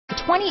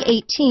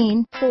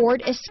2018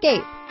 Ford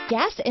Escape.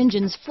 Gas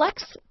engines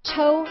flex,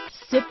 tow,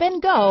 sip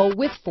and go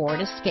with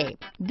Ford Escape.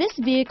 This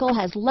vehicle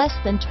has less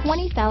than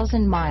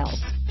 20,000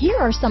 miles. Here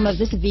are some of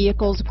this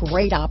vehicle's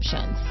great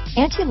options: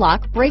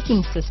 anti-lock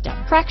braking system,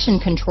 traction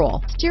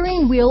control,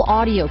 steering wheel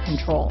audio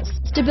controls,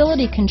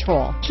 stability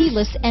control,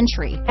 keyless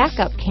entry,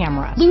 backup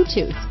camera,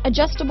 Bluetooth,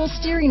 adjustable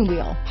steering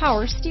wheel,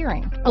 power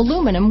steering,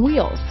 aluminum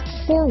wheels,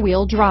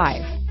 four-wheel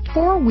drive,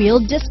 four-wheel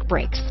disc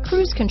brakes,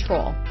 cruise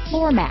control,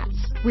 floor mats,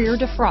 rear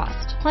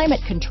defrost, climate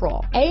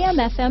control,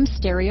 AM/FM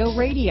stereo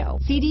radio,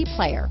 CD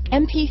player,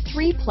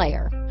 MP3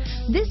 player.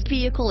 This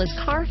vehicle is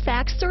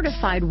CARFAX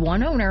Certified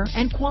One-Owner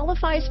and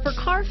qualifies for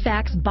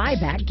CARFAX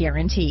buyback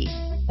guarantee.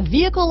 A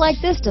vehicle like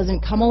this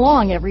doesn't come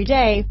along every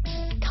day.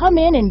 Come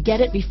in and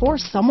get it before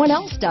someone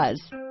else does.